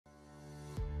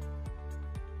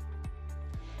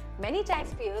Many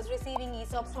taxpayers receiving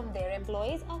ESOPs from their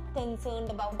employees are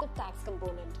concerned about the tax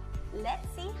component. Let's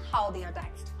see how they are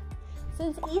taxed.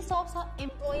 Since ESOPs are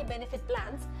employee benefit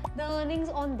plans, the earnings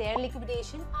on their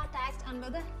liquidation are taxed under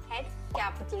the head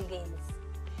capital gains.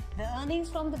 The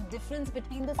earnings from the difference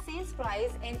between the sales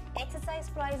price and exercise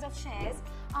price of shares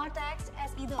are taxed as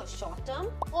either short-term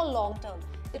or long-term,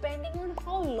 depending on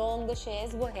how long the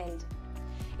shares were held.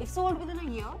 If sold within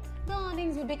a year, the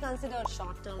earnings would be considered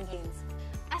short-term gains.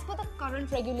 As per the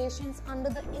current regulations under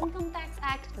the Income Tax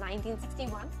Act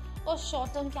 1961, a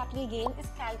short-term capital gain is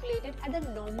calculated at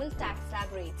the normal tax slab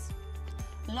rates.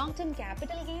 Long-term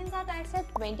capital gains are taxed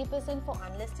at 20% for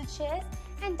unlisted shares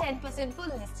and 10% for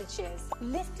listed shares.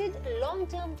 Listed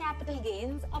long-term capital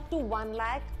gains up to 1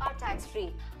 lakh are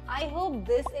tax-free. I hope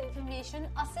this information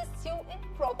assists you in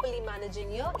properly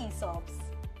managing your ESOPs.